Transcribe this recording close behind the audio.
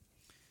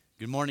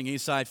Good morning,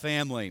 Eastside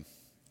family.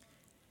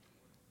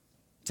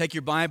 Take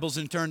your Bibles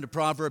and turn to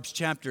Proverbs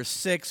chapter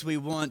 6. We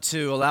want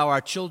to allow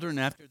our children,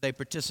 after they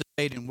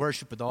participate in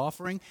worship with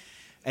offering,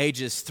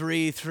 ages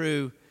 3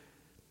 through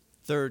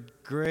 3rd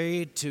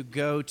grade, to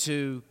go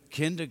to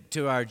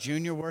our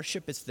junior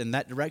worship. It's in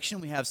that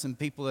direction. We have some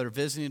people that are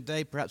visiting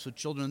today, perhaps with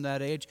children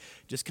that age.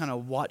 Just kind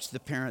of watch the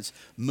parents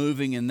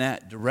moving in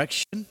that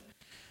direction.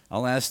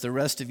 I'll ask the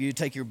rest of you to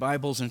take your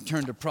Bibles and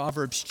turn to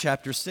Proverbs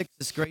chapter 6.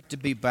 It's great to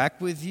be back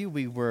with you.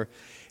 We were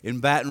in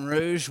Baton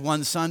Rouge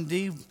one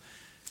Sunday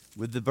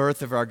with the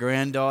birth of our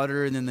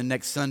granddaughter, and then the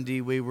next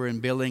Sunday we were in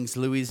Billings,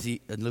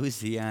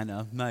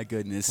 Louisiana. My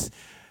goodness.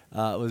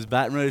 It was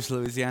Baton Rouge,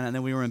 Louisiana, and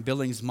then we were in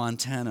Billings,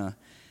 Montana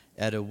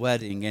at a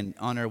wedding, and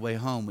on our way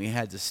home we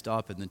had to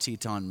stop in the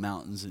Teton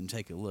Mountains and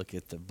take a look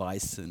at the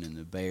bison and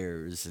the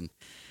bears and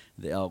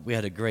the elk. We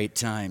had a great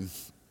time.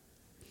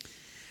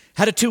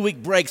 Had a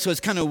 2-week break, so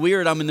it's kind of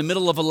weird. I'm in the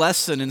middle of a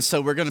lesson, and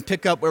so we're going to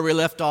pick up where we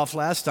left off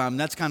last time.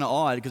 That's kind of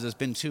odd because it's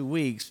been 2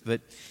 weeks,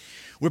 but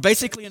we're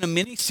basically in a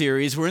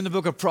mini-series. We're in the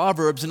book of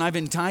Proverbs, and I've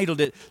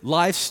entitled it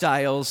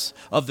Lifestyles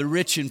of the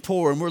Rich and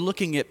Poor, and we're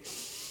looking at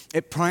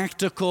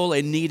practical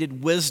and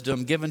needed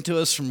wisdom given to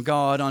us from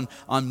God on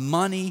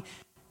money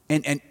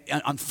and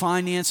on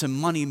finance and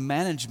money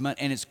management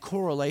and its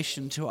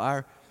correlation to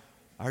our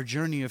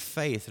journey of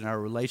faith and our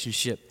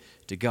relationship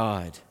to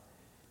God.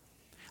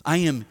 I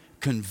am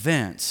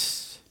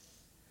convinced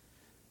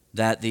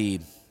that the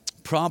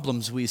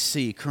problems we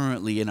see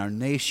currently in our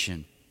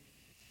nation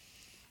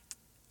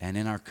and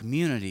in our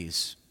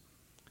communities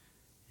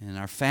and in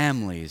our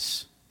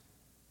families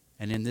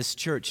and in this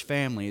church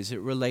family as it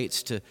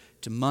relates to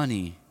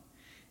money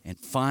and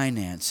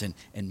finance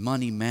and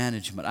money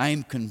management, I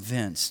am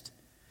convinced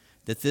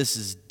that this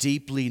is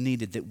deeply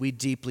needed, that we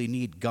deeply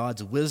need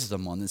God's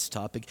wisdom on this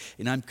topic,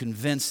 and I'm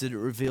convinced that it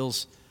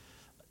reveals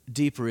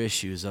deeper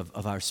issues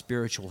of our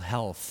spiritual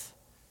health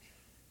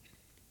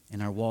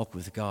in our walk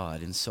with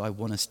God. And so I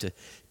want us to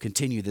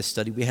continue this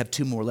study. We have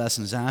 2 more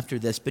lessons after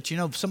this, but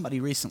somebody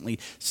recently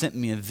sent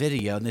me a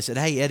video and they said,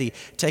 "Hey Eddie,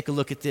 take a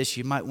look at this.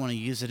 You might want to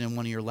use it in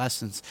one of your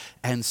lessons."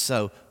 And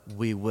so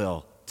we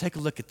will. Take a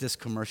look at this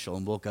commercial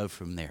and we'll go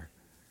from there.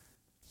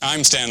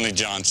 I'm Stanley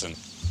Johnson.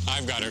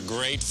 I've got a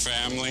great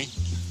family.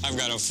 I've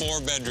got a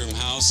 4-bedroom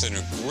house in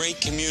a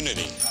great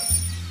community.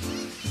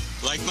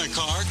 Like my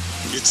car?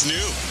 It's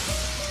new.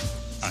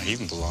 I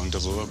even belong to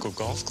the local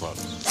golf club.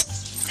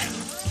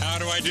 How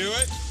do I do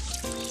it?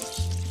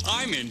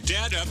 I'm in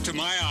debt up to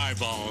my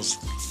eyeballs.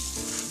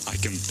 I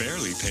can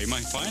barely pay my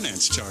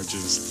finance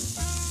charges.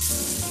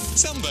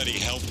 Somebody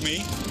help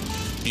me.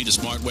 Need a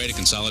smart way to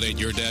consolidate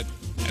your debt?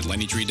 At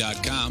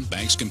LendingTree.com,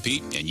 banks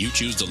compete, and you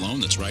choose the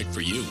loan that's right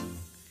for you.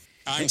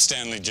 I'm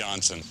Stanley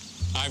Johnson.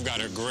 I've got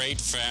a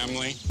great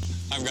family.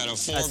 I've got a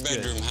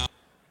 4-bedroom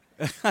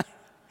house.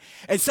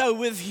 And so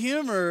with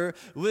humor,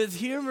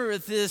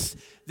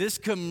 this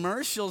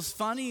commercial's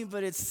funny,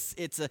 but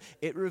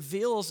it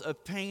reveals a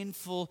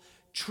painful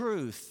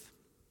truth.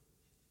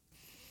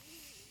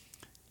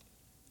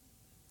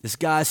 This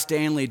guy,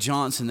 Stanley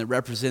Johnson, that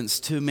represents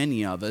too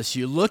many of us,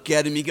 you look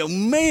at him, you go,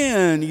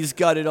 man, he's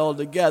got it all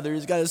together.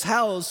 He's got his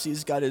house,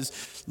 he's got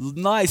his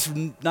nice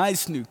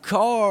new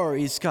car,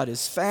 he's got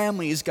his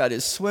family, he's got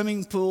his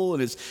swimming pool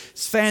and his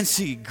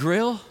fancy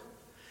grill.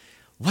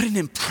 What an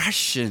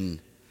impression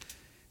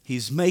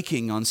he's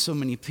making on so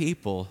many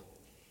people,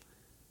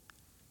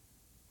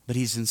 but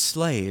he's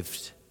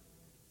enslaved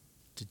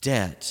to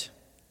debt.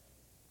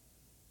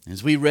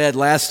 As we read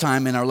last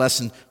time in our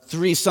lesson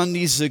 3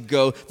 Sundays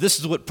ago, this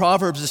is what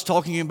Proverbs is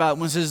talking about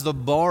when it says the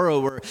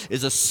borrower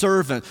is a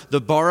servant, the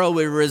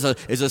borrower is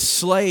a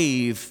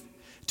slave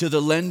to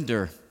the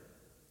lender.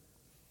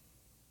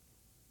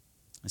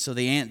 And so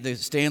the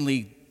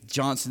Stanley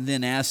Johnson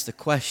then asked the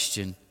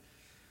question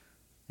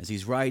as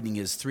he's writing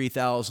his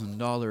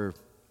 $3,000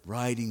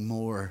 writing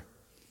more,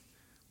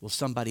 will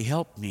somebody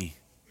help me?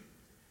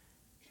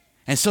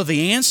 And so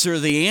the answer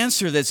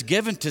that's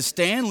given to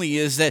Stanley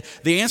is that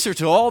the answer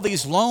to all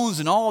these loans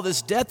and all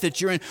this debt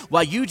that you're in,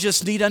 well, you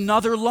just need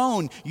another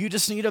loan. You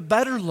just need a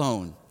better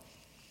loan.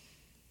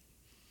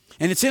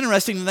 And it's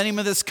interesting, the name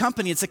of this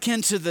company, it's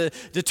akin to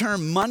the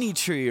term money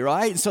tree,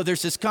 right? And so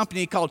there's this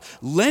company called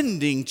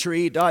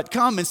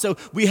LendingTree.com. And so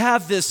we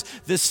have this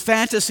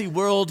fantasy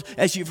world,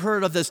 as you've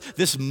heard of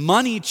this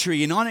money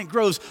tree, and on it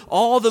grows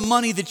all the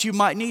money that you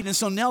might need. And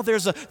so now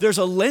there's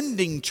a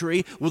lending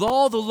tree with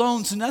all the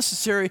loans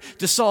necessary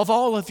to solve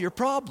all of your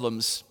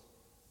problems.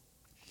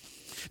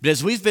 But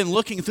as we've been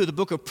looking through the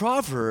book of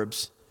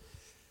Proverbs,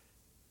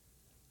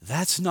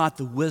 that's not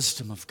the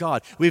wisdom of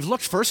God. We've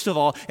looked, first of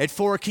all, at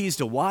 4 keys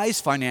to wise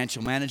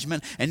financial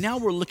management, and now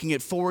we're looking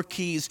at 4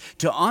 keys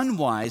to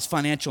unwise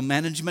financial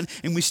management,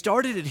 and we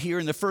started it here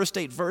in the first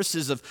 8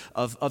 verses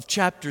of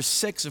chapter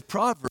 6 of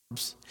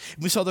Proverbs.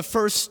 We saw the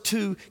first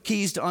 2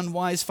 keys to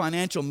unwise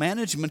financial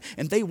management,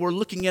 and they were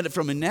looking at it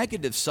from a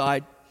negative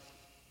side.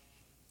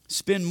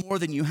 Spend more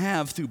than you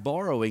have through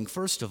borrowing,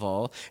 first of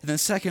all, and then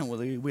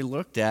secondly, we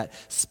looked at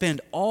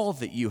spend all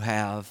that you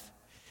have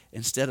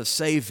instead of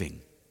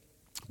saving.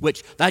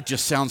 Which, that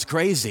just sounds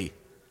crazy.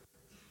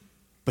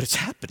 But it's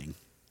happening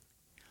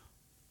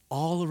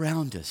all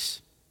around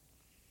us.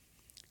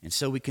 And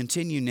so we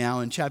continue now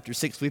in chapter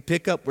 6. We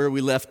pick up where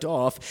we left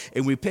off,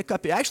 and we pick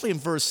up actually in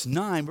verse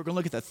 9. We're going to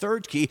look at the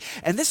third key.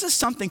 And this is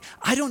something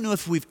I don't know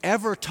if we've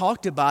ever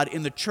talked about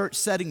in the church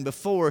setting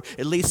before,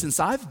 at least since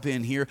I've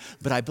been here,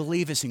 but I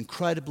believe it's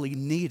incredibly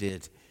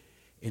needed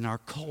in our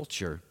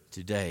culture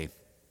today.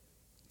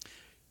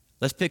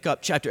 Let's pick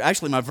up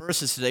actually my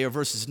verses today are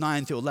verses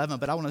 9 through 11,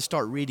 but I want to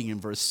start reading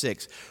in verse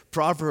 6.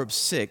 Proverbs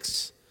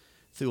 6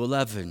 through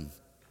 11.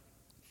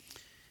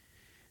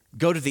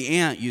 Go to the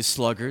ant, you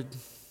sluggard.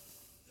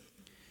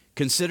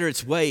 Consider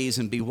its ways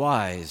and be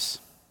wise.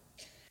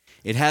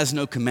 It has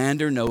no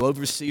commander, no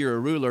overseer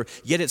or ruler,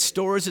 yet it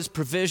stores its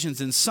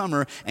provisions in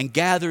summer and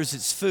gathers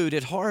its food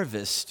at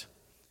harvest.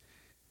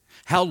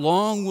 How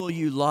long will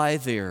you lie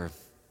there,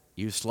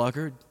 you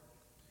sluggard?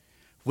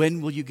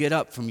 When will you get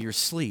up from your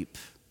sleep?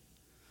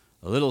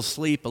 A little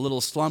sleep, a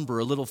little slumber,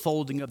 a little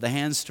folding of the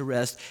hands to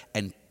rest,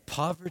 and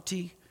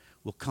poverty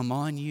will come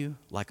on you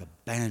like a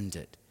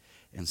bandit,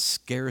 and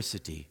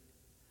scarcity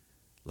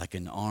like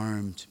an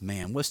armed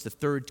man. What's the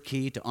third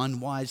key to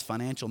unwise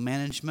financial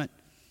management?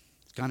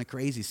 It's kind of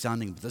crazy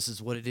sounding, but this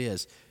is what it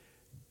is.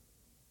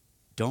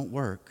 Don't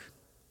work.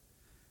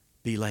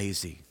 Be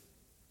lazy.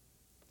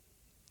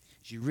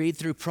 As you read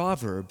through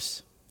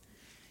Proverbs,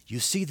 you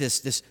see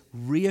this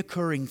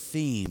reoccurring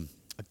theme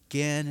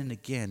again and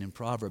again in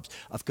Proverbs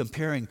of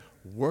comparing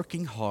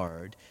working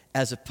hard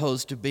as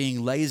opposed to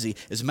being lazy.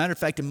 As a matter of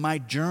fact, in my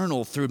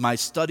journal through my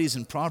studies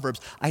in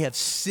Proverbs, I have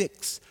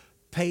 6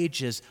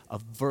 pages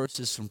of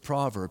verses from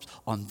Proverbs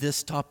on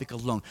this topic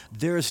alone.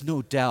 There is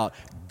no doubt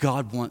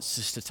God wants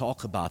us to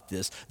talk about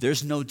this.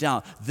 There's no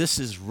doubt this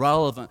is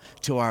relevant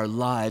to our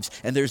lives,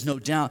 and there's no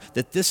doubt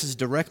that this is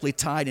directly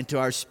tied into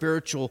our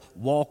spiritual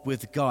walk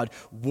with God.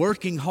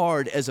 Working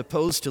hard as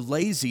opposed to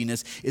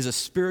laziness is a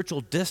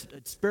spiritual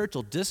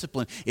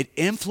discipline. It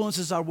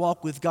influences our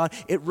walk with God.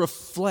 It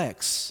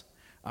reflects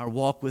our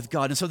walk with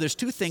God. And so there's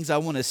 2 things I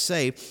want to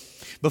say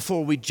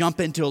before we jump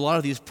into a lot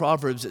of these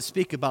proverbs that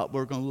speak about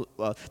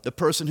the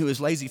person who is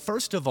lazy.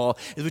 First of all,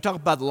 as we talk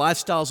about the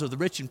lifestyles of the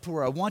rich and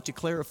poor, I want to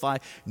clarify,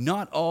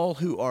 not all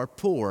who are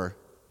poor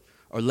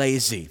are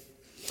lazy.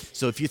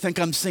 So if you think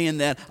I'm saying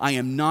that, I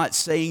am not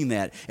saying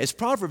that. As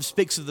Proverbs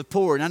speaks of the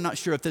poor, and I'm not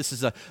sure if this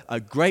is a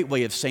great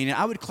way of saying it,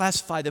 I would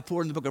classify the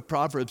poor in the book of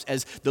Proverbs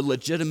as the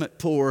legitimate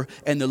poor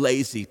and the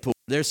lazy poor.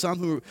 There's some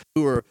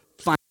who are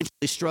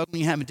financially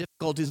struggling, having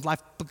difficulties in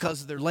life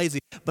because they're lazy.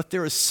 But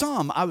there are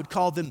some, I would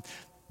call them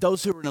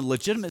those who are in a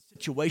legitimate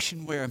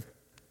situation where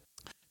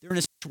they're in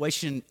a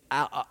situation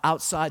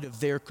outside of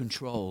their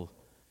control.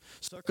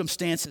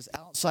 Circumstances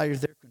outside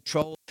of their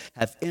control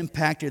have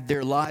impacted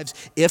their lives.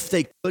 If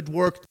they could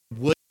work,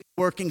 would be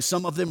working.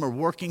 Some of them are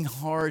working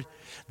hard.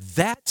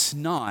 That's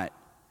not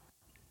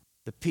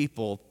the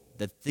people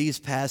that these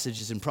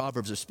passages in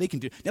Proverbs are speaking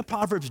to. Now,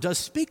 Proverbs does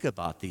speak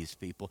about these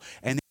people,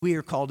 and we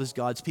are called as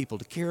God's people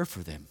to care for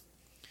them.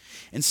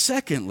 And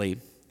secondly,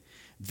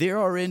 there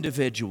are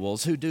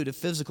individuals who, due to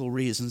physical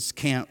reasons,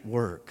 can't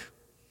work.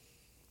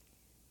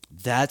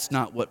 That's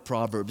not what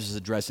Proverbs is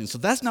addressing. So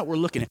that's not what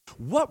we're looking at.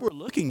 What we're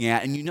looking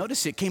at, and you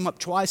notice it came up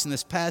twice in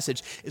this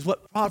passage, is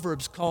what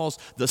Proverbs calls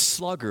the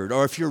sluggard.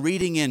 Or if you're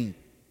reading in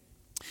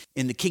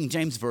the King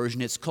James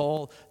Version, it's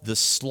called the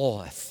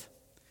sloth.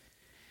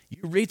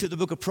 You read through the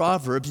book of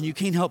Proverbs, and you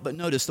can't help but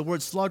notice the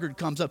word sluggard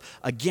comes up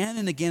again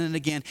and again and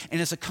again,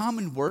 and it's a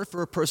common word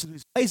for a person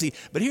who's lazy.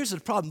 But here's the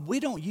problem. We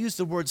don't use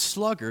the word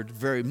sluggard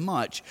very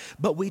much,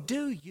 but we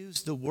do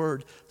use the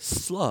word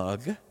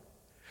slug,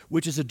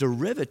 which is a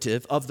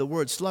derivative of the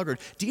word sluggard.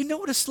 Do you know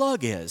what a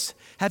slug is?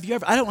 Have you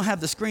ever, I don't have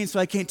the screen, so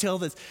I can't tell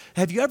this.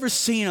 Have you ever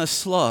seen a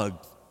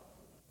slug?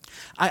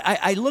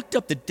 I looked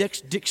up the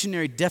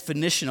dictionary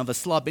definition of a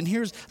slug, and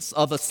here's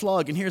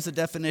the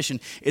definition.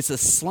 It's a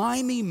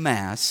slimy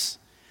mass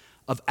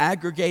of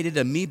aggregated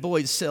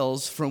amoeboid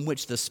cells from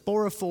which the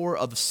sporophore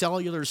of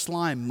cellular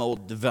slime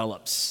mold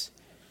develops.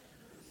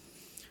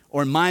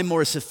 Or my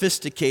more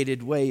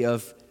sophisticated way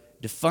of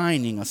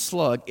defining a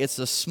slug, it's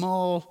a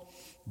small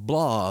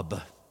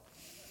blob.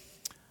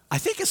 I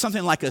think it's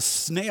something like a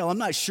snail. I'm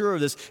not sure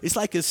of this. It's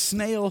like a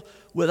snail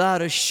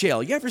without a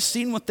shell. You ever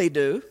seen what they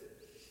do?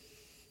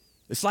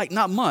 It's like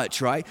not much,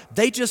 right?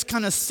 They just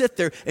kind of sit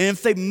there, and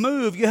if they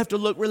move, you have to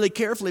look really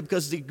carefully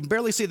because you can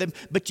barely see them,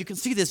 but you can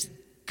see this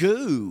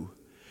goo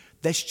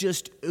that's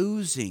just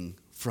oozing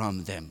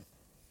from them.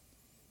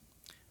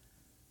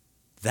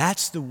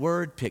 That's the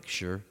word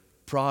picture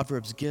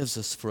Proverbs gives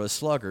us for a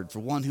sluggard, for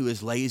one who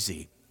is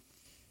lazy.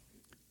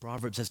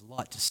 Proverbs has a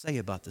lot to say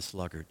about the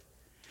sluggard.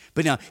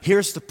 But now,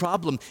 here's the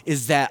problem,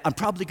 is that I'm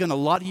probably going to, a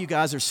lot of you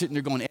guys are sitting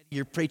there going, Eddie,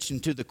 you're preaching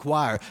to the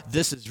choir.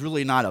 This is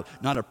really not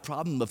a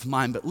problem of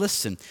mine. But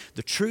listen,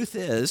 the truth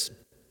is,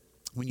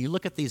 when you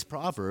look at these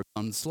Proverbs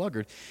on the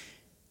sluggard,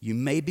 you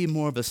may be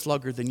more of a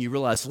sluggard than you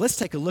realize. So let's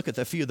take a look at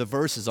a few of the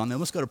verses on them.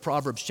 Let's go to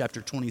Proverbs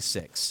chapter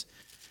 26.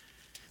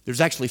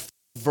 There's actually 4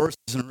 verses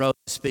in a row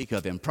to speak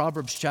of him.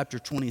 Proverbs chapter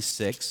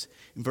 26,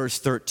 verse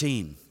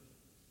 13.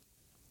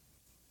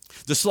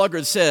 The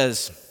sluggard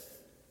says,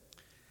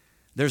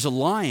 There's a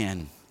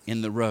lion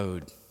in the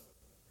road,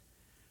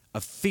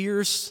 a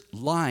fierce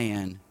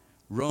lion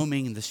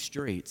roaming the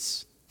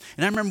streets.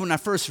 And I remember when I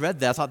first read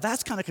that, I thought,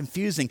 that's kind of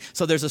confusing.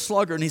 So there's a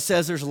sluggard, and he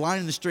says there's a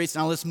lion in the streets.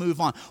 Now let's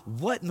move on.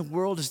 What in the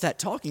world is that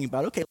talking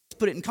about? Okay, let's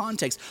put it in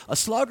context. A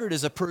sluggard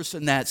is a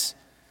person that's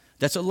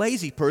a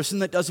lazy person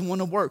that doesn't want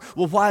to work.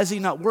 Well, why is he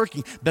not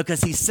working?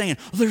 Because he's saying,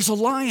 there's a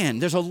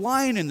lion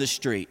in the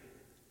street.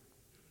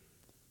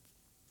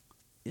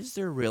 Is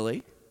there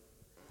really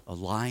a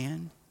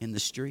lion in the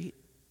street?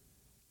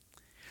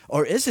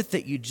 Or is it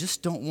that you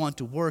just don't want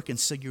to work, and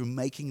so you're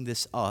making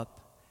this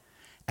up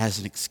as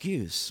an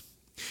excuse?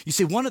 You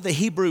see, one of the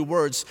Hebrew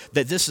words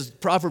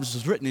Proverbs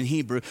was written in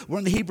Hebrew, one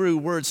of the Hebrew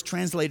words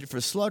translated for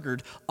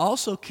sluggard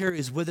also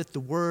carries with it the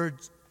word,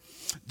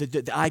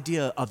 the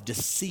idea of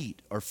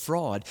deceit or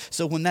fraud.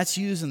 So when that's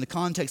used in the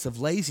context of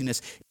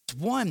laziness,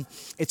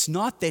 it's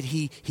not that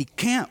he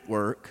can't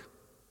work,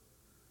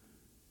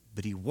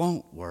 but he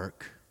won't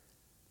work.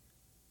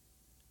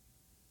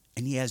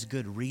 And he has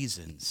good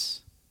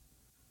reasons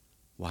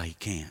why he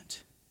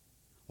can't.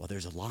 Well,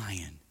 there's a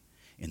lion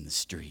in the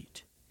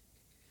street.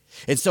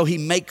 And so he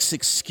makes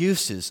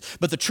excuses.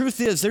 But the truth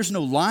is, there's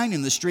no lion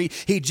in the street.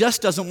 He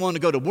just doesn't want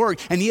to go to work,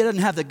 and he doesn't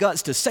have the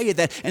guts to say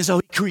that. And so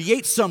he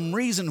creates some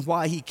reason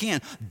why he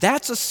can.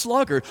 That's a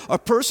sluggard, a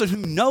person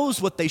who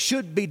knows what they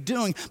should be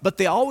doing, but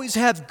they always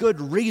have good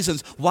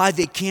reasons why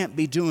they can't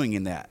be doing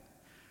in that.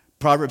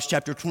 Proverbs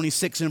chapter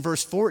 26 and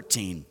verse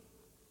 14.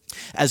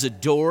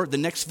 The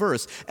next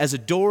verse, as a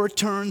door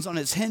turns on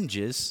its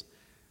hinges,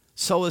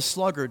 so a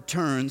sluggard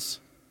turns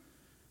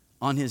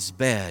on his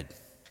bed.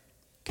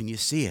 Can you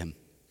see him?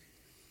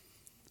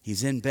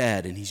 He's in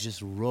bed and he's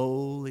just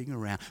rolling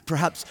around.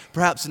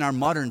 Perhaps in our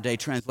modern day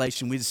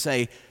translation, we'd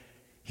say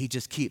he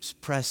just keeps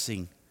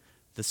pressing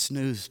the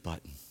snooze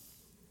button.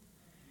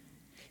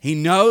 He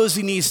knows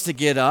he needs to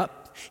get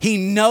up. He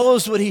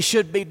knows what he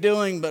should be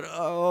doing, but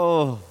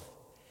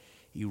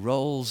he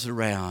rolls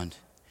around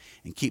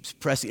and keeps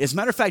pressing. As a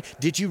matter of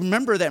fact, did you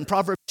remember that in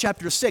Proverbs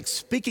chapter 6,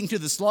 speaking to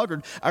the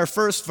sluggard, our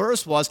first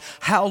verse was,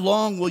 how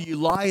long will you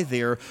lie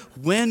there?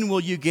 When will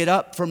you get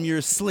up from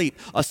your sleep?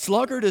 A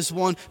sluggard is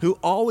one who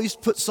always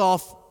puts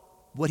off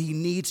what he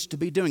needs to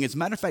be doing. As a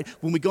matter of fact,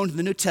 when we go into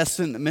the New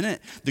Testament in a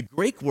minute, the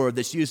Greek word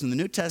that's used in the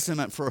New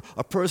Testament for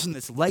a person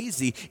that's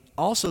lazy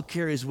also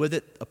carries with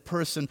it a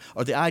person,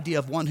 or the idea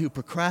of one who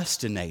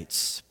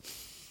procrastinates.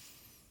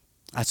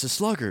 That's a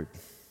sluggard,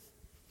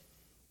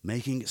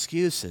 making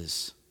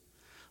excuses.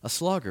 A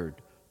sluggard,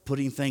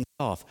 putting things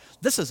off.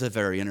 This is a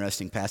very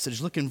interesting passage.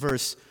 Look in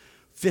verse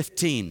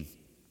 15.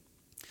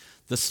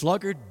 The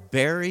sluggard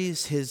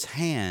buries his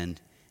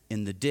hand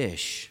in the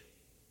dish.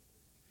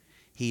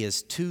 He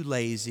is too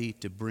lazy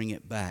to bring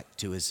it back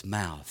to his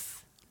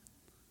mouth.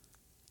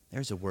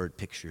 There's a word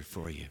picture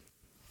for you.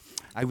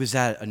 I was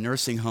at a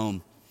nursing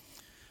home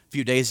a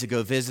few days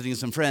ago visiting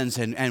some friends,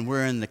 and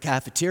we're in the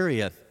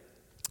cafeteria,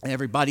 and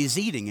everybody's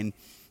eating, and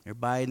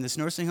everybody in this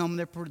nursing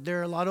home,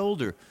 they're a lot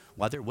older.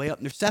 Well, they're way up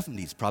in their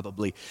 70s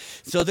probably.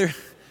 So they're,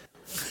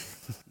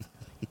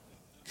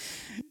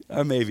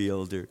 or maybe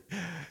older.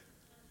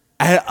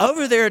 And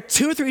over there,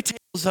 2 or 3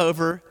 tables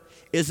over,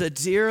 is a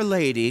dear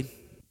lady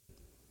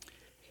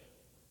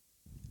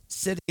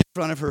sitting in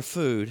front of her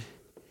food,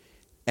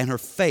 and her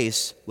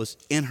face was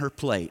in her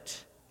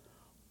plate,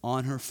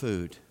 on her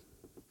food,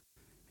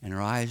 and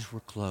her eyes were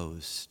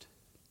closed.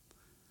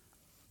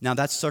 Now,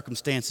 that's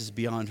circumstances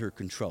beyond her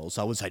control.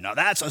 So I would say, no,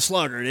 that's a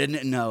sluggard, isn't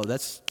it? No,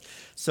 that's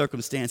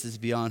circumstances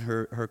beyond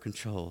her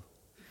control.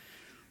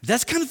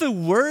 That's kind of the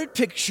word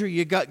picture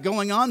you got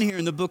going on here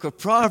in the book of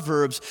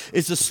Proverbs.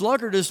 Is the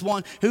sluggard is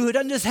one who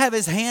doesn't just have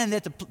his hand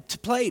at the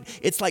plate.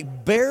 It's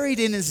like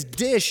buried in his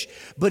dish,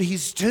 but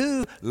he's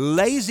too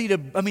lazy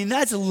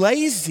that's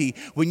lazy.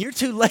 When you're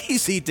too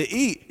lazy to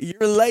eat,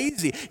 you're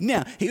lazy.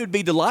 Now, he would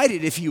be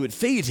delighted if you would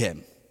feed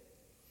him.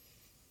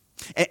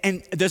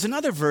 And there's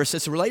another verse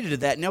that's related to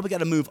that. Now we got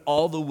to move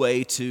all the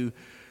way to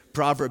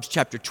Proverbs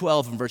chapter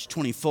 12 and verse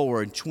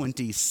 24 and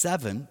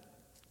 27.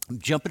 I'm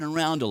jumping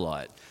around a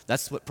lot.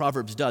 That's what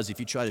Proverbs does if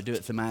you try to do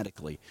it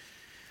thematically.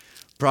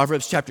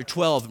 Proverbs chapter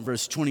 12 and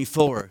verse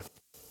 24.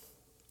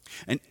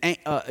 And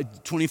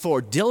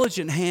 24,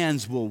 diligent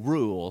hands will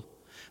rule,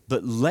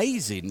 but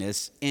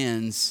laziness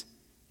ends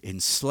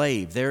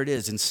enslaved. There it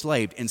is,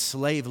 enslaved,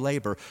 enslaved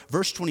labor.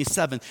 Verse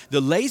 27,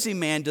 the lazy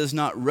man does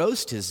not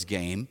roast his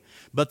game,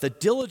 but the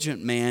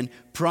diligent man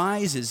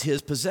prizes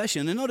his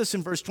possession. And notice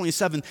in verse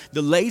 27,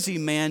 the lazy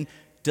man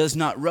does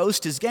not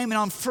roast his game. And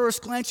on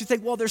first glance, you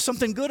think, well, there's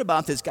something good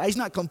about this guy. He's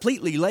not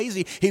completely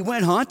lazy. He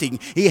went hunting.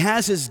 He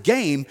has his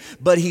game,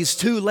 but he's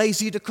too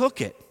lazy to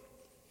cook it.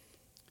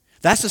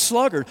 That's a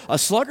sluggard. A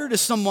sluggard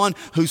is someone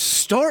who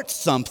starts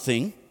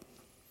something,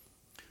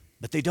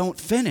 but they don't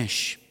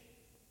finish.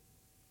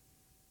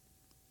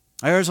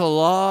 There's a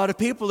lot of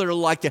people that are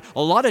like that,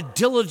 a lot of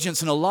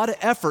diligence and a lot of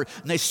effort,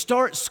 and they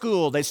start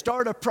school, they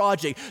start a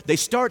project, they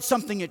start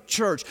something at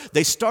church,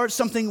 they start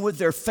something with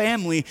their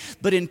family,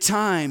 but in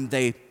time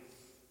they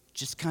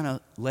just kind of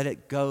let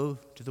it go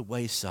to the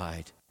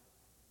wayside.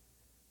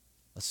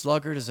 A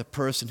sluggard is a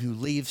person who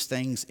leaves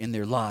things in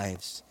their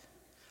lives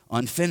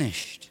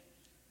unfinished.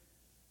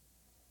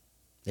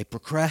 They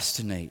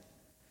procrastinate.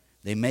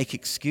 They make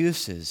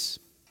excuses.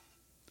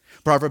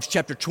 Proverbs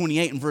chapter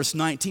 28 and verse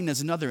 19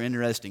 is another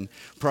interesting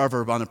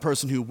proverb on a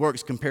person who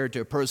works compared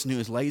to a person who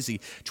is lazy.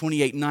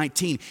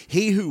 28:19,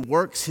 he who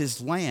works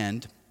his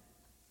land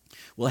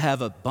will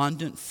have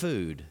abundant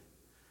food,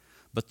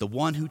 but the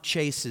one who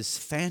chases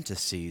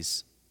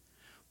fantasies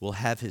will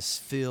have his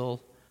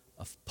fill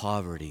of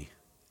poverty.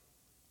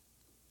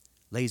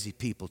 Lazy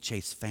people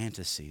chase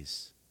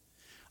fantasies.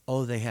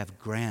 Oh, they have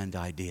grand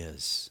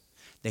ideas.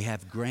 They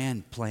have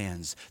grand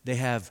plans. They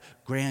have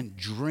grand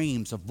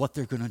dreams of what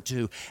they're going to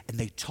do. And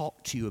they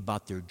talk to you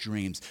about their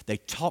dreams. They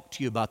talk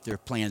to you about their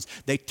plans.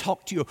 They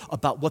talk to you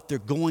about what they're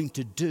going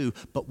to do,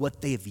 but what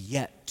they have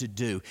yet to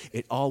do.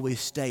 It always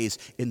stays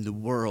in the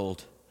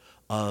world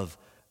of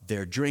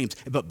their dreams.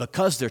 But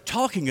because they're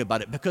talking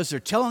about it, because they're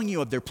telling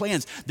you of their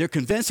plans, they're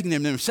convincing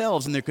them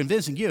themselves and they're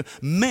convincing you,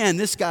 man,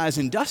 this guy's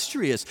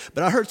industrious.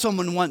 But I heard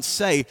someone once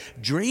say,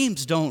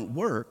 dreams don't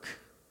work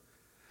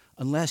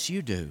unless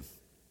you do.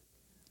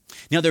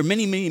 Now, there are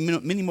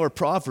many more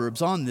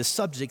proverbs on this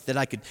subject that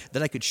I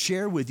could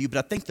share with you, but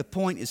I think the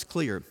point is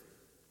clear.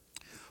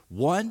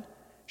 One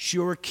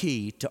sure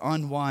key to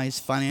unwise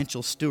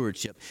financial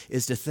stewardship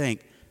is to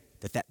think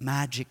that that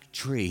magic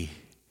tree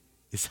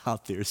is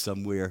out there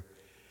somewhere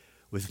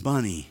with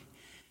money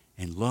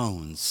and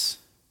loans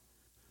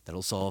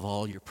that'll solve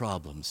all your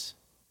problems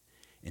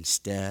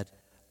instead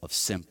of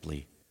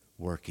simply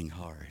working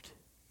hard.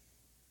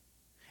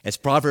 As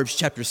Proverbs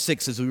chapter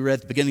 6, as we read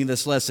at the beginning of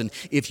this lesson,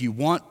 if you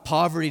want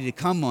poverty to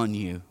come on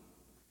you,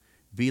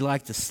 be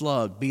like the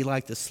slug, be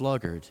like the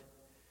sluggard.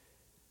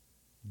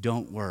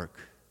 Don't work,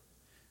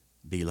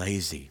 be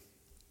lazy.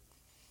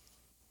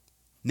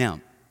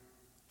 Now,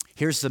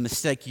 here's the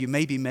mistake you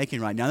may be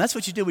making right now. That's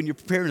what you do when you're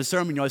preparing a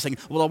sermon. You're always saying,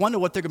 well, I wonder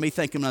what they're going to be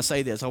thinking when I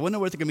say this. I wonder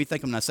what they're going to be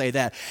thinking when I say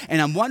that. And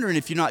I'm wondering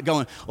if you're not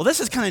going, well, this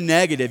is kind of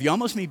negative. You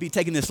almost may be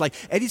taking this like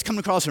Eddie's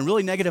coming across in a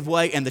really negative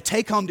way, and the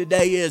take home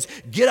today is,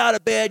 get out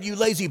of bed, you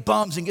lazy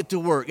bums, and get to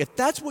work. If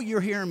that's what you're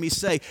hearing me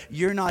say,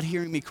 you're not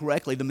hearing me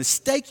correctly. The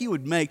mistake you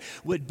would make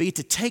would be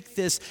to take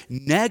this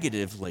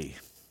negatively.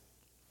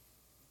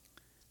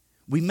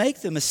 We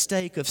make the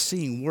mistake of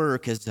seeing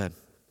work as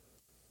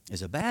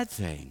a bad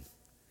thing.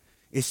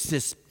 It's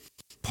this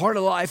part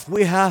of life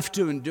we have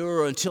to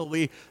endure until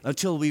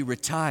we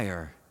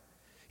retire.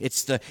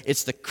 It's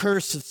the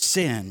curse of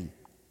sin.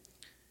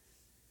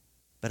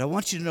 But I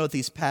want you to know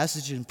these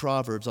passages in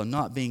Proverbs on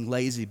not being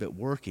lazy but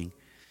working,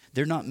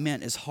 they're not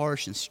meant as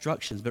harsh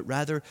instructions, but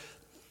rather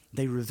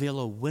they reveal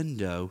a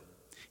window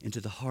into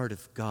the heart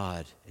of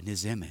God and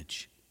His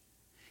image.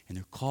 And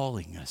they're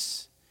calling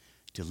us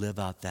to live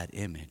out that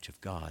image of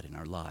God in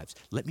our lives.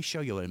 Let me show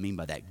you what I mean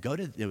by that.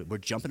 We're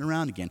jumping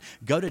around again.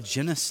 Go to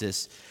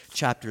Genesis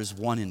chapters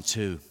 1 and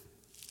 2.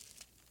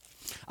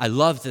 I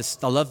love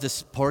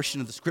this portion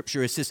of the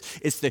scripture. It's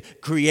the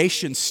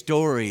creation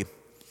story.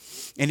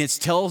 And it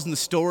tells in the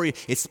story,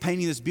 it's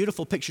painting this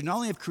beautiful picture, not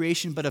only of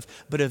creation, but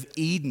of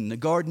Eden, the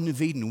Garden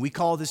of Eden. We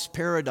call this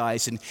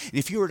paradise. And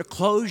if you were to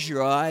close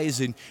your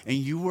eyes and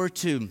you were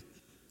to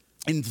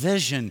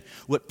envision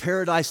what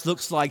paradise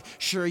looks like,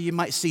 sure, you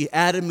might see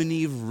Adam and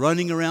Eve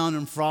running around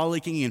and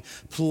frolicking and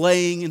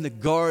playing in the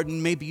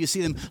garden. Maybe you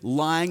see them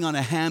lying on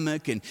a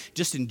hammock and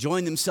just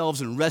enjoying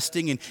themselves and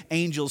resting, and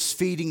angels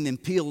feeding them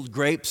peeled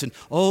grapes. And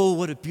oh,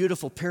 what a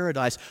beautiful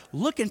paradise.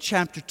 Look in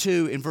chapter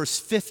 2 in verse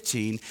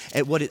 15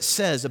 at what it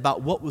says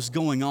about what was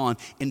going on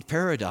in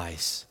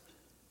paradise.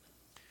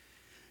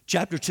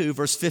 Chapter 2,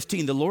 verse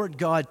 15, the Lord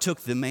God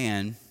took the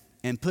man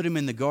and put him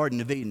in the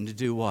Garden of Eden to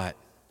do what?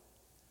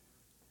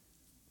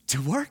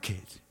 To work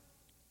it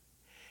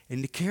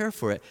and to care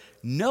for it.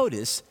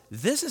 Notice,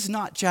 this is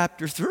not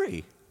chapter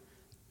 3.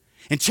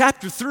 And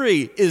chapter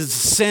 3 is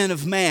the sin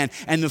of man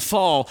and the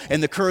fall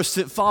and the curse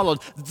that followed.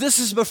 This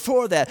is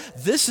before that.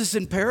 This is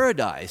in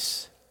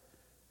paradise.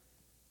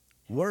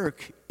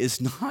 Work is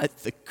not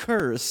the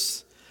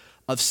curse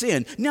of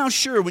sin. Now,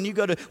 sure, when you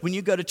go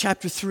to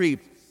chapter 3,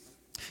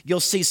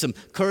 you'll see some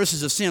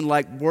curses of sin,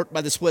 like work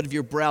by the sweat of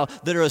your brow,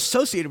 that are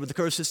associated with the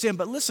curse of sin.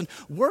 But listen,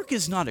 work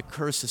is not a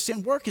curse of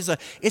sin. Work is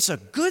a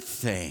good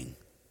thing.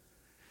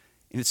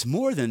 And it's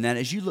more than that.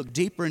 As you look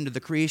deeper into the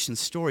creation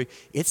story,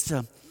 it's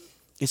a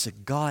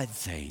God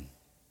thing.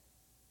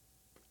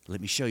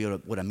 Let me show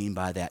you what I mean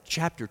by that.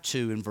 Chapter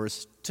 2 and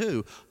verse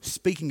 2,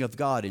 speaking of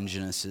God in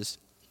Genesis,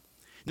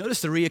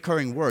 notice the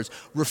reoccurring words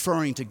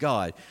referring to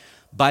God.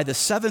 By the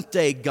seventh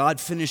day, God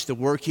finished the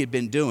work He had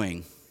been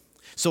doing.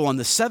 So on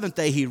the seventh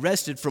day, He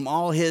rested from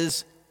all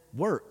His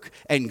work.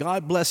 And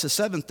God blessed the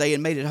seventh day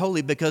and made it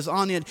holy, because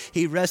on it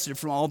He rested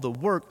from all the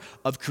work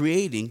of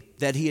creating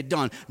that He had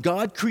done.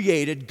 God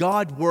created,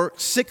 God worked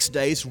 6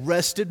 days,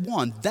 rested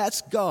 1.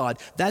 That's God.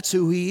 That's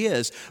who He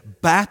is.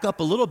 Back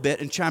up a little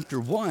bit in chapter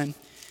 1,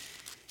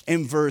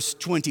 In verse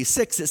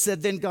 26, it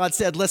said, then God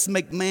said, let's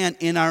make man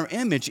in our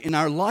image, in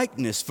our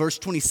likeness. Verse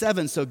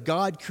 27, so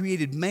God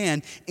created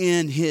man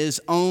in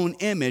his own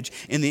image.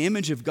 In the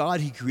image of God,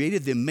 he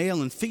created them,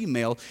 male and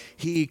female.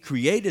 He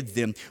created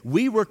them.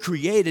 We were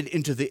created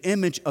into the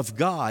image of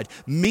God,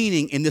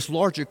 meaning in this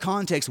larger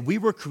context, we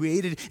were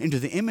created into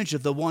the image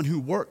of the one who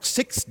worked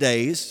 6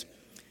 days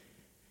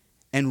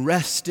and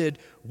rested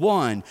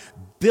one.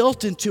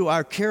 Built into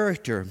our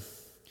character,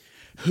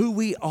 who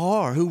we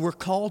are, who we're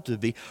called to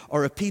be,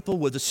 are a people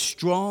with a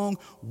strong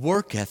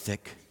work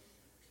ethic,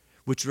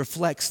 which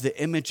reflects the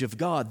image of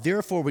God.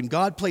 Therefore, when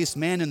God placed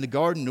man in the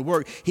garden to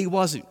work, he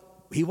wasn't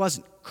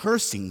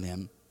cursing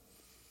them.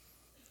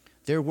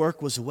 Their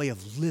work was a way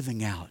of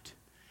living out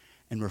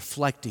and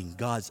reflecting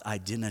God's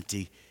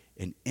identity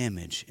and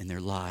image in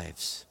their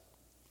lives.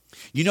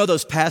 You know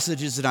those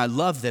passages, and I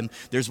love them.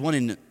 There's one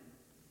in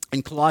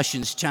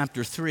Colossians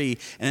chapter 3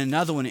 and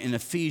another one in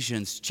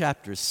Ephesians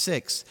chapter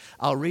 6.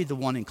 I'll read the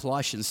one in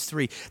Colossians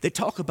 3. They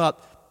talk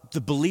about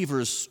the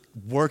believer's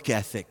work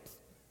ethic.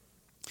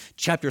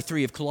 Chapter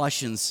 3 of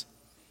Colossians,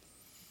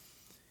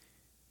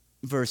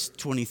 verse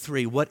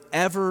 23.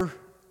 Whatever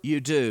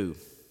you do,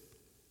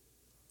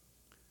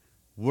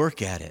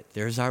 work at it.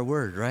 There's our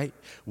word, right?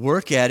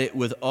 Work at it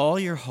with all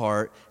your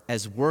heart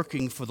as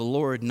working for the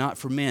Lord, not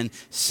for men,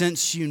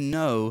 since you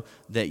know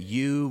that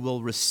you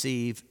will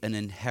receive an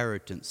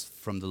inheritance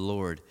from the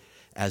Lord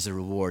as a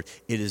reward.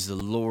 It is the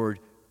Lord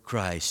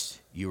Christ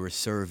you are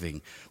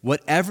serving.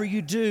 Whatever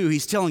you do,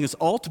 he's telling us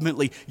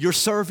ultimately you're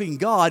serving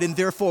God, and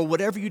therefore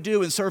whatever you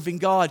do in serving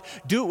God,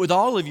 do it with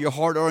all of your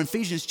heart. Or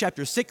Ephesians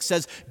chapter 6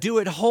 says, do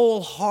it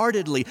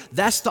wholeheartedly.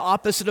 That's the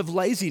opposite of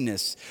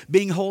laziness,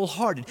 being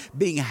wholehearted.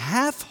 Being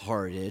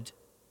half-hearted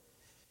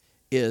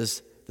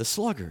is the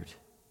sluggard.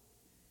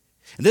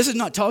 And this is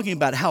not talking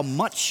about how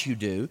much you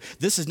do.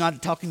 This is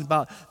not talking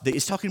about,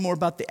 it's talking more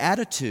about the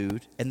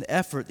attitude and the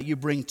effort that you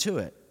bring to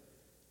it.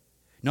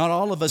 Not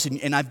all of us,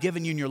 and I've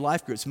given you in your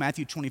life groups,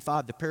 Matthew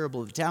 25, the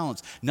parable of the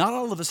talents. Not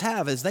all of us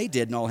have, as they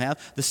did and all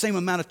have, the same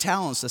amount of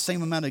talents, the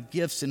same amount of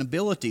gifts and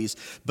abilities.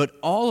 But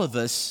all of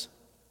us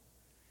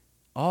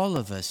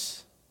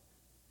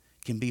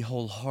can be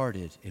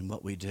wholehearted in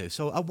what we do.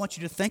 So I want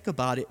you to think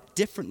about it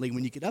differently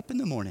when you get up in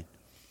the morning.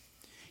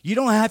 You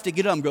don't have to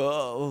get up and go,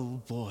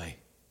 oh boy,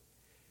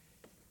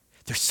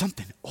 there's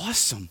something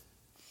awesome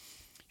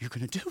you're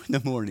going to do in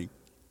the morning.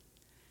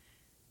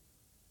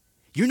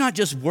 You're not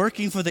just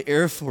working for the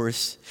Air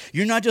Force.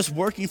 You're not just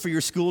working for your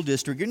school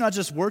district. You're not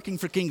just working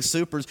for King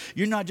Soopers.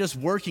 You're not just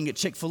working at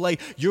Chick-fil-A.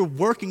 You're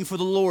working for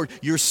the Lord.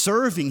 You're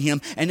serving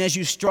Him. And as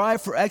you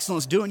strive for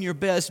excellence, doing your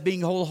best,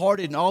 being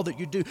wholehearted in all that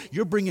you do,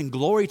 you're bringing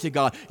glory to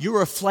God. You're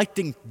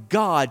reflecting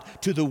God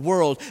to the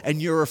world,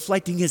 and you're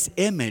reflecting His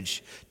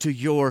image to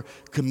your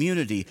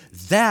community.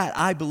 That,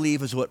 I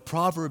believe, is what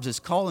Proverbs is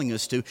calling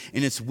us to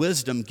in its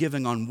wisdom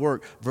giving on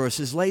work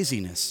versus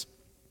laziness.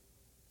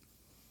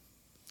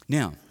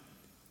 Now,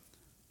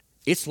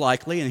 it's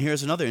likely, and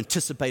here's another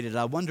anticipated,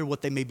 I wonder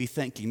what they may be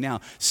thinking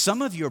now.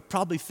 Some of you are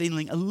probably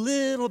feeling a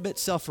little bit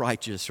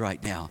self-righteous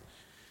right now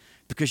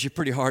because you're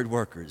pretty hard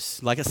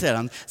workers. Like I said,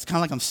 it's kind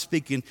of like I'm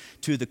speaking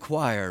to the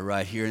choir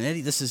right here. And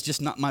Eddie, this is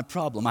just not my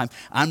problem.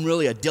 I'm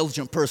really a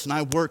diligent person.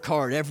 I work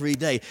hard every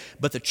day.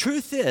 But the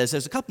truth is,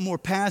 there's a couple more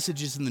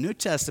passages in the New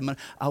Testament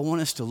I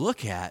want us to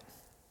look at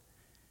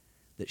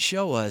that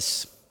show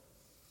us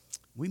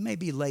we may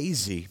be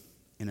lazy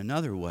in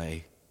another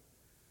way.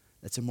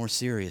 That's a more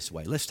serious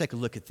way. Let's take a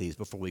look at these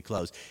before we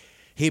close.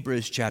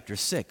 Hebrews chapter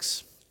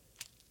 6.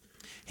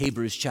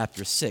 Hebrews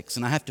chapter 6.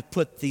 And I have to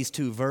put these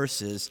two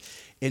verses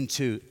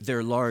into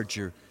their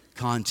larger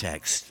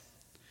context.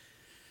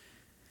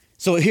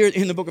 So here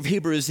in the book of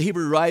Hebrews, the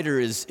Hebrew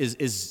writer is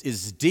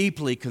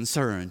deeply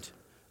concerned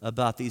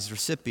about these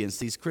recipients,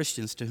 these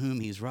Christians to whom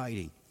he's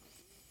writing.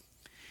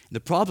 The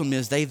problem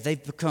is they've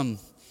become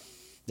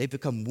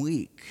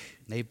weak.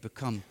 They've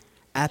become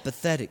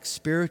apathetic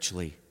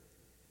spiritually.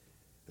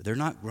 They're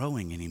not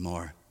growing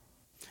anymore.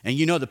 And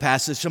you know the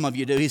passage, some of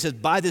you do. He says,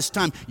 by this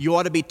time, you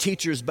ought to be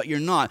teachers, but you're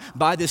not.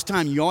 By this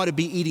time, you ought to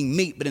be eating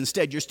meat, but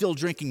instead you're still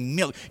drinking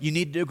milk. You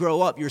need to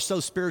grow up. You're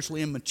so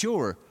spiritually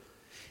immature.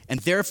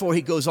 And therefore,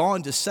 he goes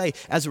on to say,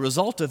 as a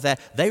result of that,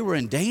 they were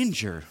in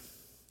danger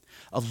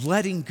of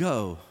letting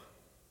go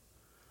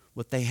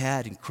what they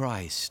had in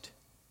Christ.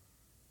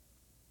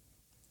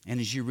 And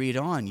as you read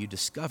on, you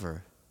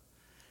discover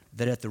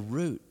that at the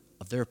root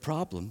of their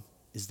problem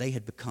is they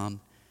had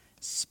become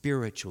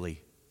spiritually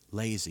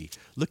lazy.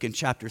 Look in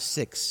chapter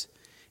 6,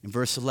 in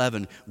verse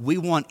 11. We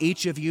want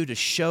each of you to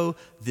show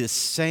this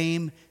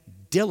same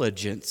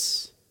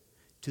diligence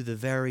to the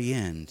very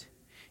end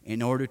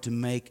in order to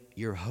make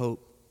your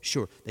hope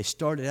sure. They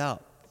started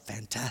out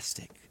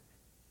fantastic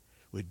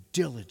with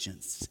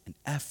diligence and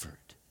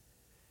effort,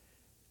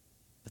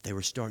 but they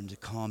were starting to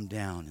calm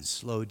down and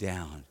slow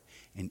down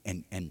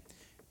and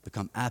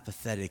become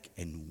apathetic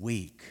and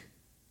weak.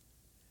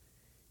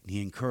 And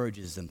he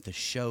encourages them to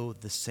show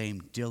the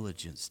same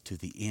diligence to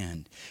the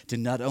end, to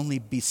not only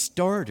be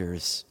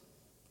starters,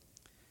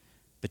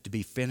 but to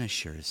be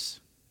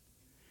finishers.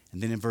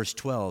 And then in verse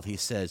 12, he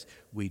says,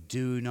 we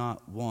do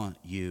not want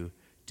you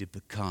to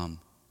become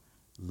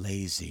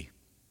lazy.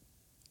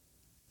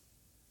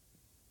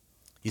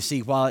 You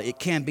see, while it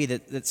can be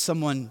that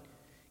someone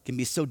can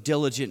be so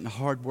diligent and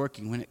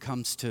hardworking when it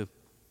comes to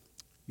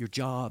your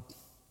job,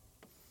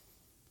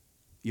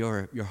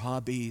 your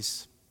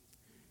hobbies,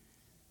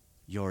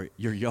 your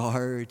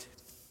yard,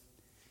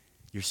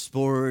 your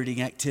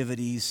sporting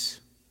activities,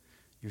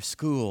 your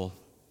school.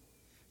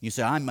 You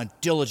say, I'm a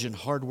diligent,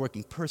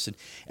 hardworking person.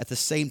 At the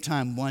same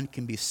time, one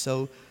can be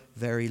so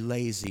very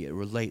lazy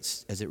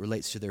as it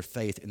relates to their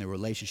faith and their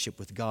relationship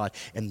with God.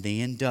 And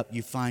they end up,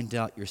 you find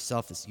out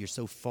yourself, you're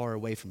so far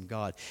away from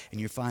God, and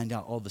you find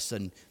out all of a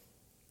sudden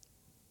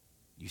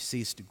you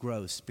cease to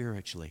grow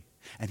spiritually.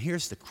 And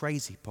here's the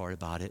crazy part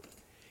about it,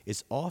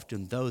 is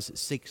often those that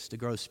seek to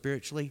grow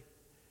spiritually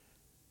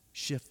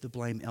shift the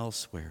blame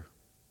elsewhere.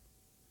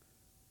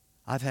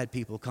 I've had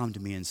people come to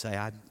me and say,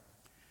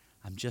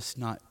 I'm just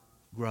not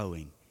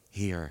growing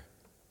here.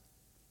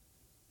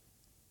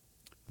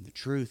 And the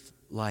truth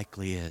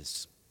likely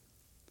is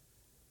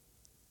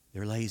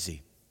they're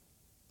lazy,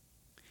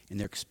 and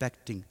they're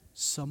expecting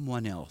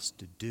someone else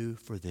to do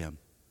for them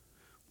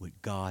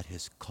what God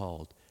has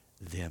called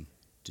them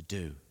to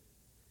do.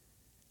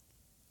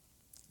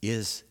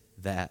 Is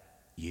that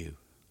you?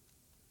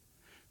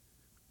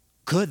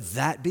 Could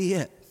that be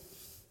it?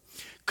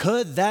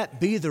 Could that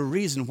be the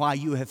reason why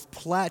you have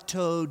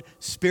plateaued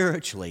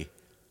spiritually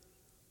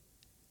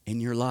in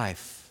your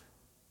life?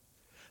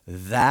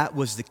 That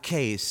was the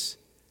case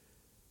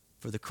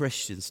for the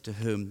Christians to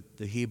whom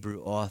the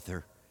Hebrew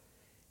author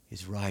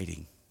is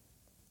writing.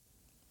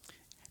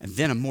 And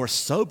then a more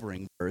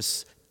sobering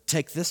verse.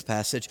 Take this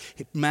passage,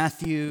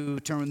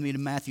 turn with me to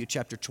Matthew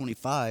chapter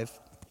 25.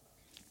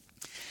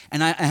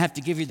 And I have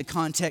to give you the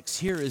context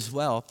here as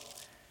well.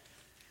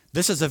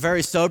 This is a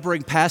very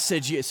sobering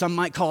passage. Some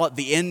might call it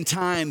the end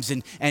times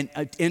and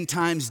end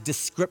times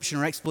description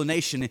or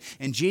explanation.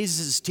 And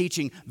Jesus is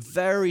teaching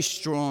very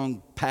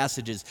strong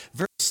passages,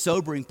 very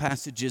sobering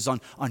passages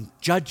on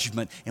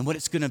judgment and what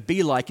it's going to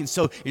be like. And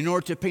so in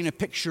order to paint a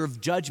picture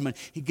of judgment,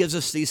 he gives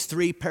us these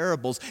three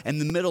parables. And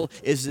the middle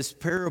is this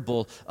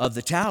parable of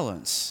the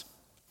talents.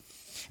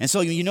 And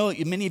so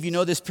many of you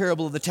know this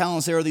parable of the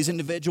talents. There are these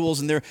individuals,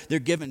 and they're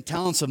given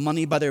talents of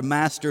money by their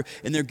master,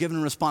 and they're given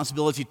a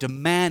responsibility to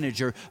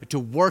manage or to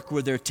work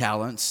with their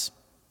talents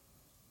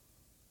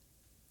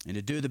and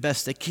to do the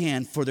best they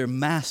can for their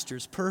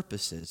master's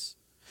purposes.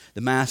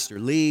 The master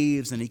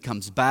leaves, and he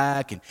comes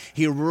back, and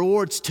he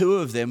rewards two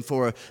of them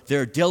for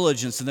their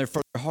diligence and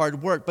for their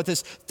hard work. But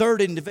this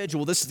third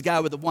individual, this is the guy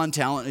with the one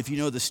talent, if you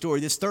know the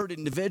story, this third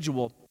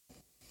individual,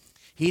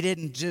 he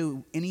didn't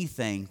do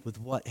anything with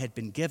what had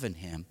been given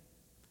him.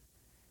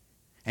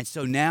 And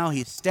so now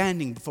he's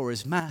standing before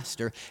his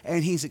master,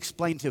 and he's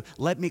explained to him,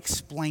 let me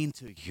explain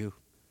to you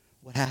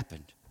what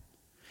happened.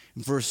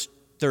 In verse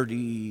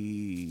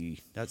 30,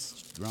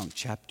 that's the wrong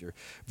chapter.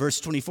 Verse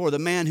 24, the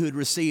man who had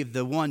received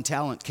the one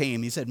talent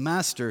came. He said,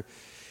 Master,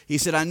 he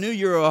said, I knew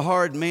you're a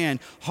hard man,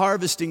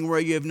 harvesting where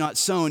you have not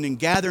sown and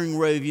gathering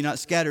where you have not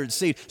scattered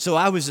seed. So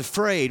I was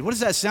afraid. What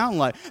does that sound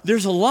like?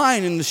 There's a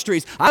lion in the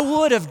streets. I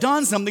would have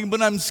done something,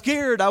 but I'm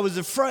scared. I was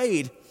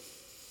afraid.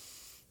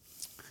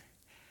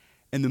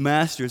 And the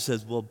master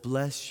says, well,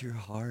 bless your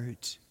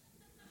heart.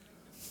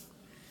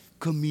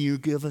 Come here,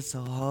 give us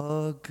a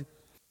hug.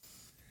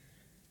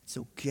 It's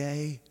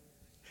okay.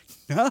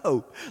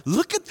 No,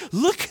 look at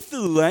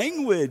the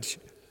language.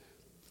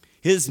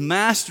 His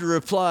master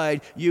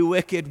replied, you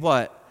wicked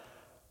what?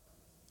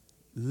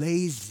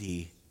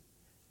 Lazy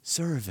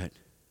servant.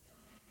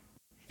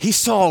 He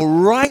saw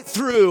right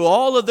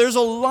through there's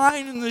a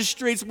line in the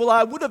streets. Well,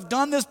 I would have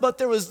done this, but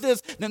there was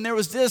this, then there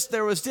was this,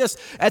 there was this.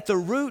 At the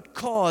root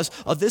cause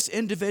of this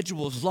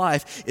individual's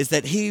life is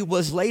that he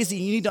was lazy.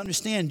 You need to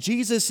understand,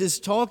 Jesus is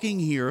talking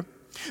here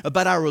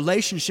about our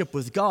relationship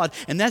with God,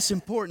 and that's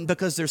important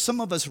because there's some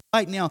of us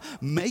right now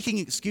making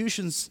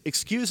excuses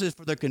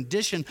for the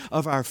condition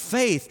of our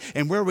faith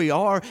and where we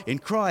are in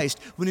Christ,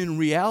 when in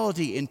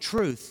reality, in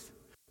truth,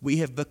 we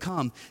have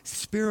become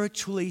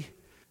spiritually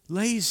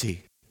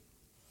lazy.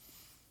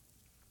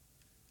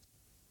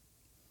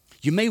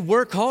 You may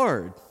work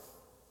hard.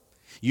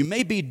 You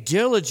may be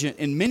diligent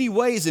in many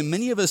ways, and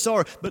many of us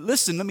are, but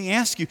listen, let me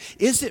ask you,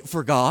 is it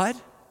for God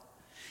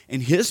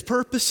and His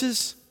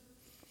purposes?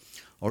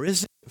 Or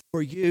is it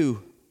for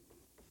you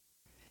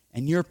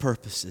and your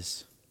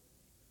purposes?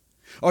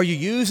 Are you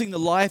using the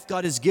life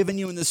God has given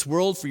you in this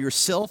world for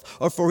yourself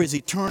or for His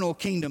eternal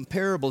kingdom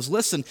parables?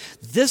 Listen,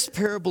 this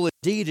parable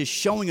indeed is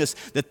showing us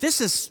that this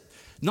is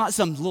not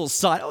some little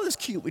side. Oh, that's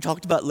cute. We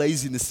talked about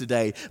laziness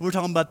today. We're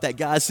talking about that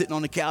guy sitting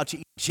on the couch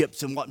eating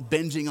chips and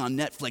binging on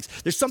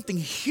Netflix. There's something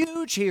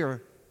huge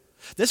here.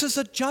 This is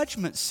a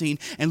judgment scene.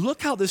 And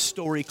look how this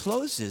story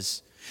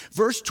closes.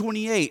 Verse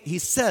 28, he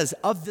says,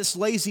 of this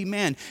lazy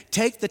man,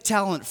 take the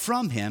talent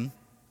from him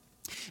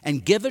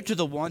And give it to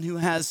the one who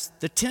has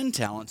the 10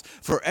 talents.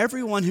 For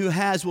everyone who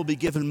has will be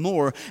given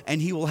more,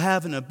 and he will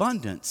have an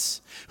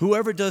abundance.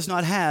 Whoever does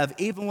not have,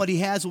 even what he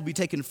has will be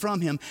taken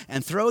from him,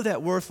 and throw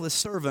that worthless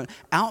servant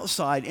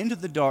outside into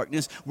the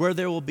darkness, where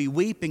there will be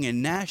weeping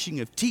and gnashing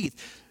of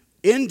teeth.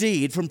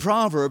 Indeed, from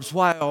Proverbs,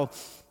 while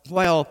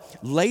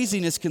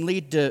laziness can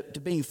lead to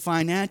being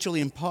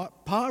financially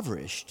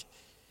impoverished,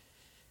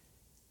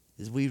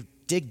 as we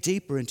dig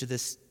deeper into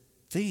this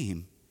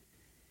theme,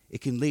 it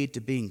can lead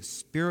to being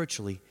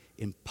spiritually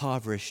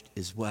impoverished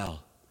as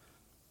well.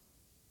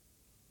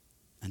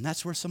 And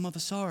that's where some of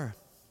us are.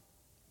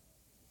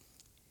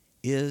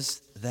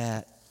 Is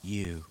that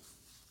you?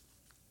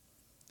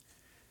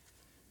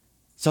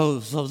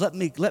 So let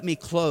me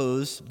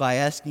close by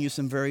asking you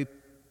some very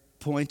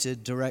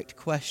pointed, direct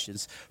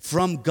questions.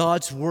 From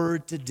God's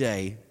word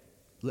today,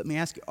 let me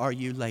ask you, are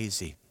you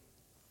lazy?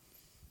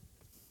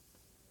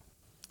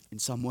 In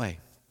some way.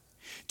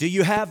 Do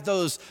you have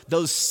those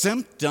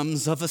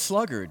symptoms of a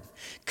sluggard?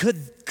 Could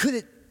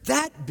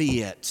that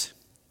be it?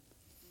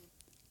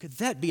 Could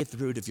that be at the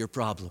root of your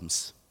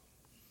problems?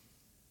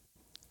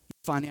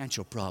 Your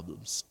financial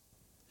problems,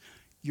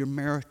 your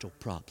marital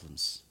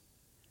problems,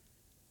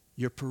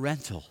 your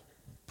parental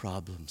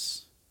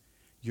problems,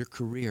 your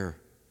career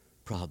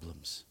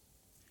problems.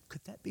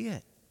 Could that be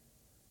it?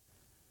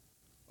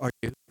 Are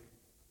you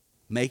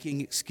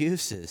making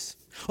excuses?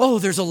 Oh,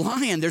 there's a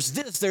lion, there's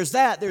this, there's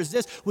that, there's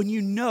this. When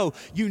you know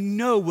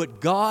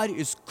what God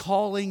is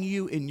calling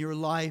you in your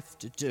life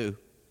to do.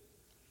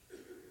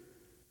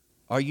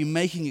 Are you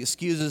making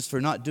excuses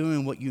for not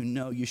doing what you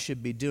know you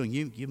should be doing?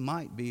 You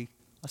might be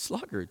a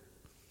sluggard.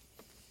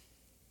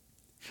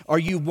 Are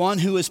you one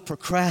who is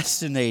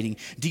procrastinating?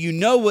 Do you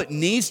know what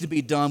needs to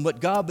be done,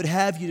 what God would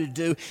have you to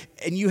do,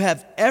 and you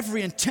have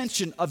every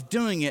intention of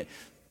doing it,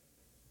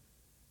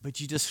 but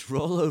you just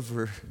roll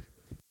over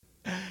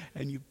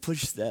and you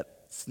push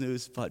that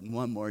snooze button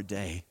one more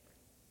day?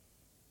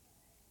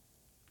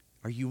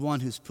 Are you one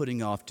who's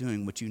putting off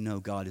doing what you know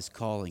God is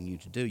calling you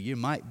to do? You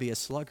might be a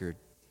sluggard.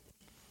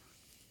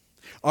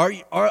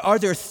 Are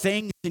there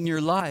things in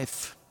your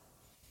life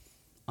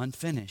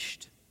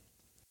unfinished?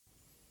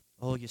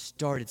 Oh, you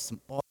started some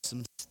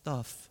awesome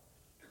stuff.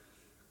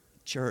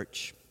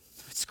 Church,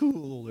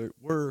 school, or at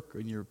work, or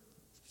in your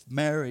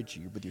marriage,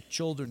 or with your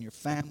children, your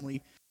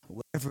family,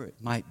 whatever it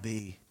might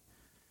be.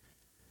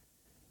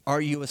 Are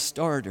you a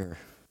starter,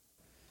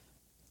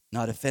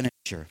 not a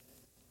finisher?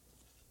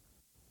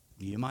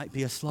 You might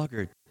be a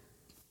sluggard.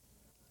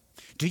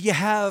 Do you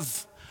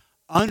have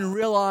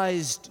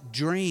unrealized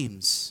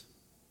dreams?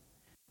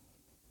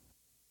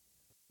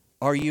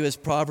 Are you, as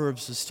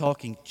Proverbs is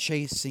talking,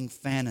 chasing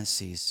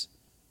fantasies?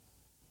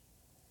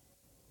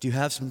 Do you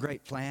have some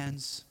great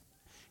plans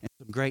and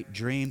some great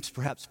dreams,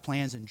 perhaps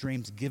plans and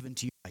dreams given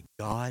to you by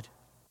God,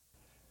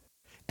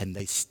 and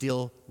they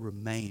still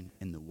remain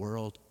in the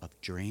world of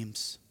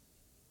dreams?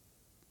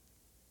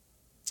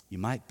 You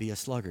might be a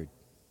sluggard.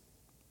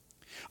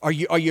 Are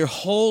you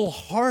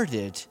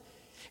wholehearted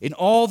in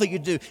all that you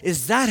do?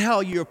 Is that how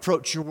you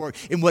approach your work?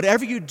 In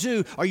whatever you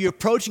do, are you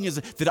approaching as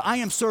that I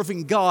am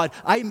serving God,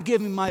 I am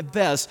giving my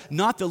best,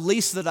 not the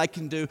least that I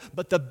can do,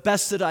 but the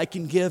best that I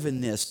can give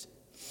in this?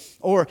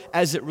 Or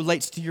as it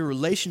relates to your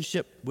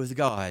relationship with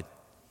God,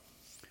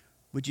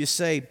 would you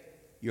say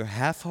you're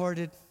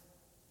half-hearted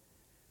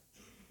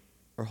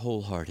or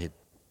wholehearted?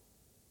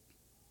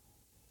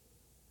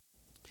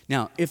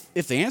 Now, if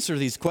the answer to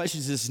these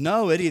questions is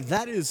no, Eddie,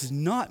 that is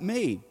not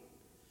me.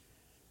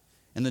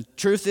 And the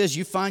truth is,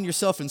 you find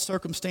yourself in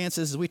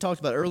circumstances, as we talked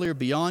about earlier,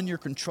 beyond your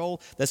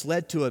control, that's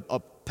led to a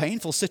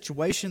painful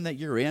situation that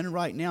you're in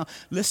right now.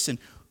 Listen,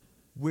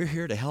 we're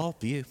here to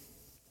help you.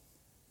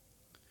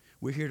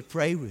 We're here to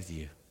pray with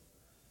you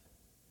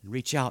and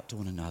reach out to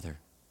one another.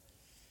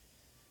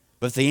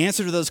 But if the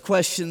answer to those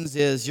questions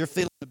is you're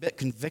feeling a bit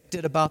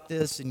convicted about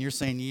this and you're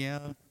saying,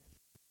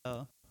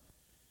 I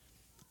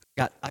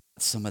got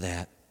some of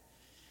that.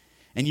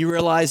 And you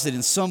realize that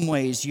in some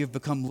ways you've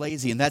become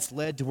lazy and that's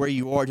led to where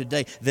you are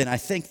today, then I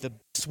think the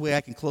best way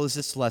I can close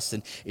this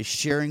lesson is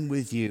sharing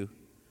with you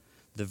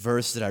the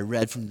verse that I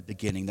read from the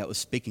beginning that was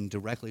speaking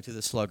directly to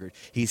the sluggard.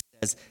 He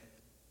says,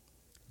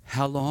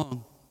 how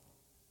long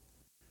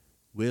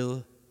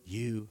will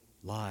you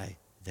lie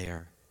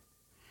there?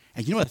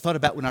 And you know what I thought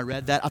about when I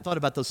read that? I thought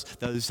about those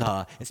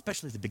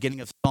especially at the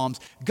beginning of Psalms.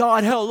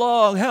 God, how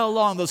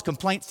long? Those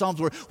complaint Psalms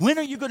were, when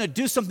are you going to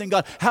do something,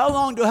 God? How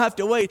long do I have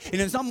to wait?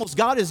 And it's almost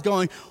God is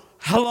going,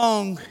 how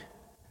long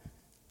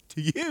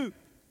to you?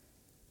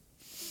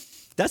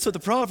 That's what the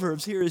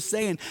Proverbs here is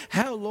saying.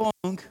 How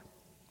long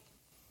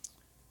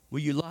will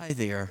you lie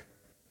there?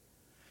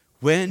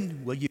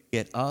 When will you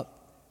get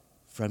up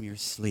from your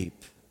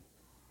sleep?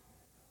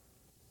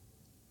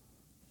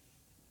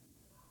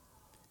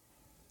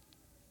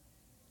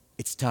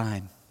 It's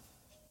time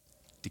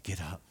to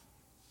get up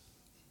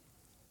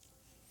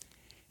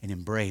and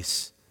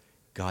embrace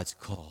God's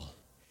call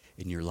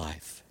in your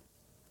life.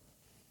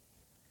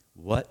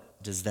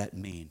 What does that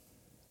mean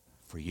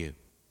for you?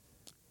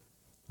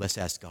 Let's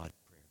ask God in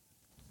prayer.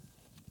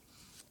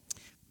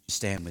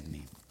 Stand with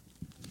me.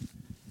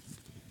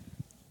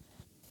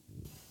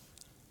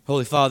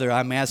 Holy Father,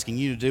 I'm asking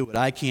you to do what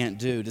I can't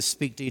do, to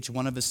speak to each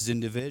one of us as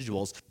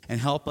individuals and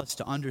help us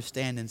to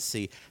understand and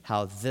see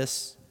how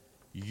this,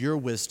 your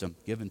wisdom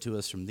given to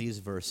us from these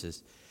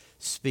verses,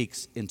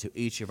 speaks into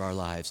each of our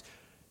lives.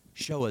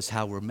 Show us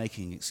how we're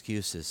making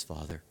excuses,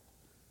 Father,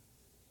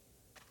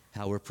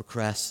 how we're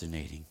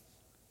procrastinating,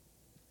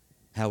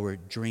 how we're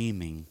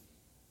dreaming,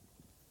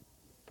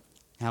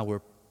 how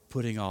we're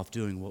putting off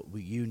doing what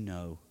you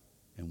know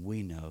and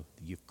we know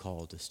that you've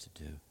called us to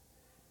do.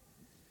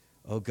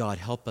 Oh God,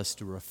 help us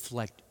to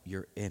reflect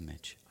your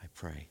image, I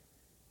pray,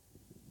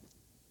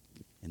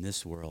 in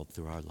this world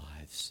through our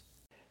lives.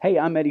 Hey,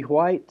 I'm Eddie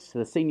White,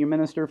 the senior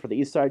minister for the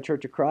Eastside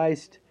Church of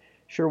Christ.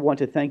 Sure want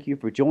to thank you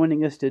for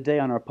joining us today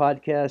on our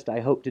podcast. I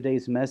hope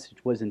today's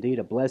message was indeed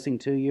a blessing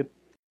to you.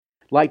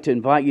 I'd like to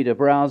invite you to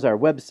browse our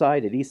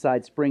website at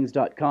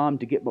eastsidesprings.com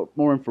to get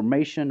more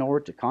information or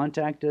to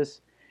contact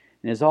us.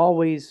 And as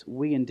always,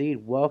 we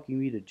indeed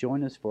welcome you to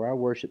join us for our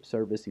worship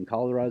service in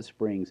Colorado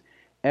Springs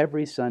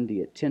every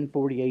Sunday at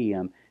 10:40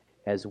 a.m.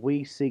 as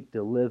we seek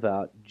to live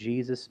out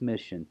Jesus'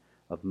 mission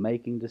of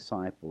making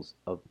disciples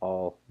of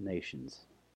all nations.